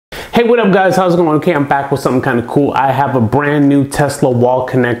Hey, what up guys, how's it going? Okay, I'm back with something kind of cool. I have a brand new Tesla wall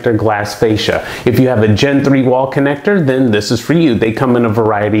connector glass fascia. If you have a Gen 3 wall connector, then this is for you. They come in a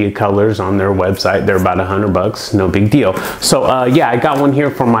variety of colors on their website. They're about $100, no big deal. So yeah, I got one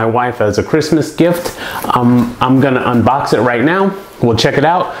here for my wife as a Christmas gift. I'm gonna unbox it right now. We'll check it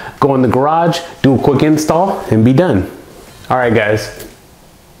out, go in the garage, do a quick install, and be done. All right guys.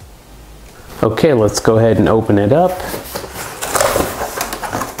 Okay, let's go ahead and open it up.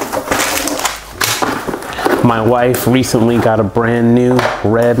 My wife recently got a brand new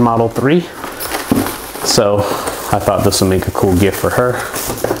red Model 3, so I thought this would make a cool gift for her.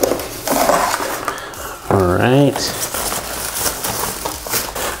 All right.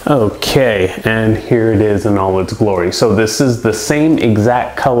 Okay, and here it is in all its glory. So this is the same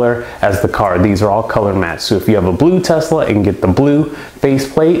exact color as the car. These are all color matched. So if you have a blue Tesla and get the blue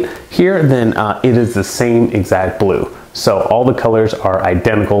faceplate here, then it is the same exact blue. So all the colors are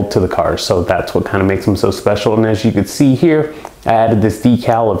identical to the cars. So that's what kind of makes them so special. And as you can see here, I added this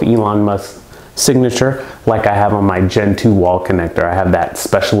decal of Elon Musk's signature like I have on my Gen 2 wall connector. I have that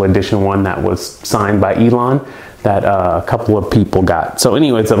special edition one that was signed by Elon that a couple of people got. So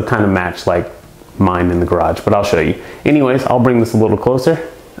anyways, it'll kind of match like mine in the garage, but I'll show you. Anyways, I'll bring this a little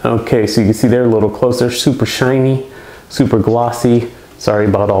closer. Okay, so you can see they're a little closer, super shiny, super glossy. Sorry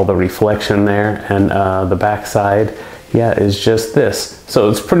about all the reflection there. And the back side, yeah, is just this. So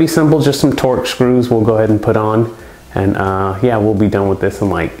it's pretty simple, just some Torx screws we'll go ahead and put on. And yeah, we'll be done with this in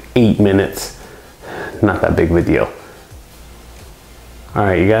like 8 minutes. Not that big of a deal. All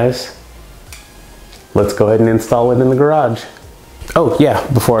right, you guys, let's go ahead and install it in the garage. Oh yeah,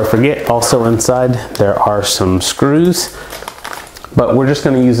 before I forget, also inside there are some screws, but we're just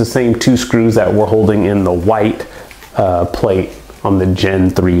gonna use the same 2 screws that we're holding in the white plate on the Gen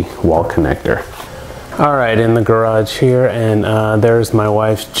 3 wall connector. All right, in the garage here, and there's my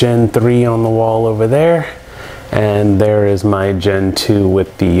wife's Gen 3 on the wall over there, and there is my Gen 2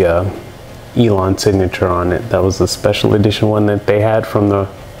 with the Elon signature on it. That was the special edition one that they had from the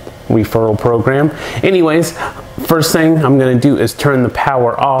referral program. Anyways, first thing I'm gonna do is turn the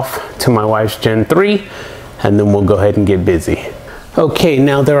power off to my wife's Gen 3, and then we'll go ahead and get busy. Okay,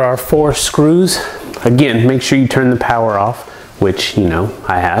 now there are 4 screws. Again, make sure you turn the power off, which, you know,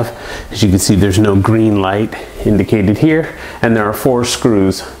 I have. As you can see, there's no green light indicated here, and there are 4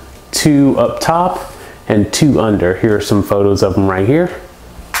 screws, 2 up top and 2 under. Here are some photos of them right here.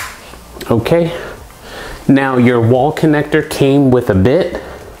 Okay, now your wall connector came with a bit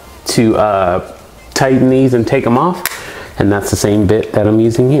to tighten these and take them off, and that's the same bit that I'm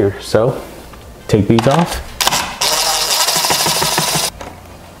using here. So take these off.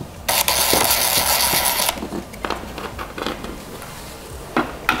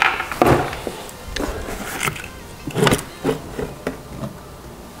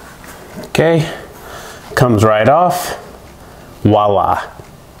 Okay, comes right off, voila.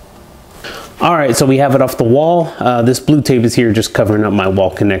 All right, so we have it off the wall. This blue tape is here just covering up my wall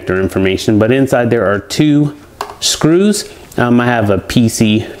connector information, but inside there are 2 screws. I have a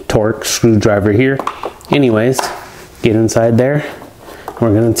PC Torx screwdriver here. Anyways, get inside there.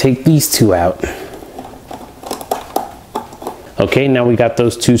 We're gonna take these 2 out. Okay, now we got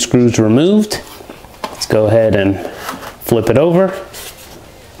those 2 screws removed. Let's go ahead and flip it over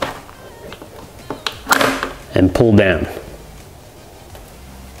and pull down.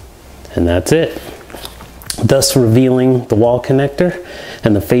 And that's it. Thus revealing the wall connector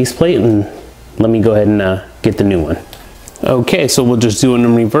and the faceplate. And let me go ahead and get the new one. Okay, so we'll just do it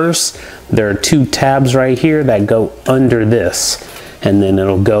in reverse. There are 2 tabs right here that go under this. And then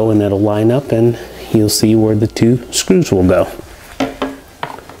it'll go and it'll line up and you'll see where the 2 screws will go.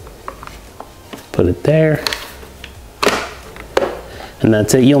 Put it there. And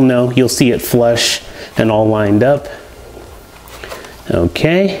that's it. You'll see it flush and all lined up.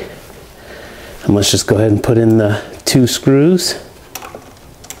 Okay. And let's just go ahead and put in the 2 screws.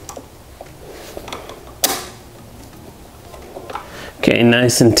 Okay,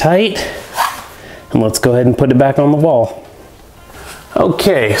 nice and tight. And let's go ahead and put it back on the wall.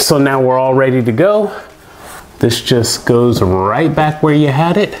 Okay, so now we're all ready to go. This just goes right back where you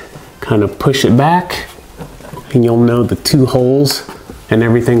had it. Kind of push it back, and you'll know the 2 holes and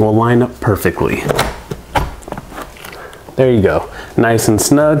everything will line up perfectly. There you go, nice and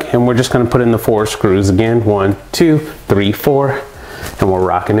snug. And we're just gonna put in the 4 screws again. 1, 2, 3, 4, and we're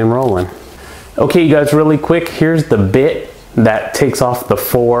rocking and rolling. Okay, you guys, really quick, here's the bit that takes off the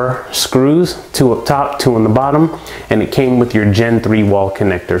 4 screws, 2 up top, 2 on the bottom, and it came with your Gen 3 wall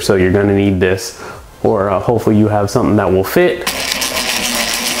connector. So you're gonna need this, or hopefully you have something that will fit.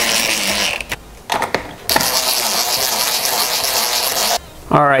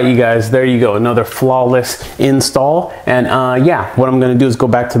 All right, you guys, there you go. Another flawless install. And yeah, what I'm gonna do is go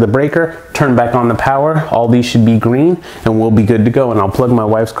back to the breaker, turn back on the power. All these should be green and we'll be good to go. And I'll plug my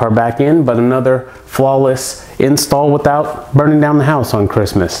wife's car back in, but another flawless install without burning down the house on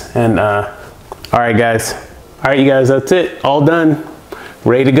Christmas. And all right, guys. All right, you guys, that's it. All done,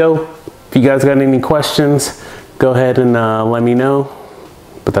 ready to go. If you guys got any questions, go ahead and let me know.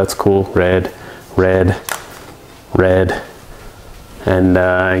 But that's cool, red, red, red. And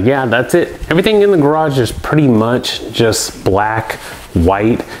yeah, that's it. Everything in the garage is pretty much just black,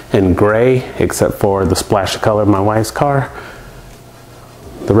 white, and gray, except for the splash of color of my wife's car,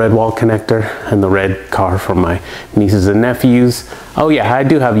 the red wall connector, and the red car for my nieces and nephews. Oh yeah, I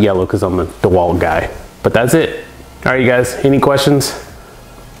do have yellow because I'm the DeWalt guy. But that's it. All right, you guys, any questions?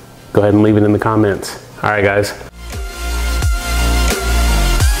 Go ahead and leave it in the comments. All right, guys.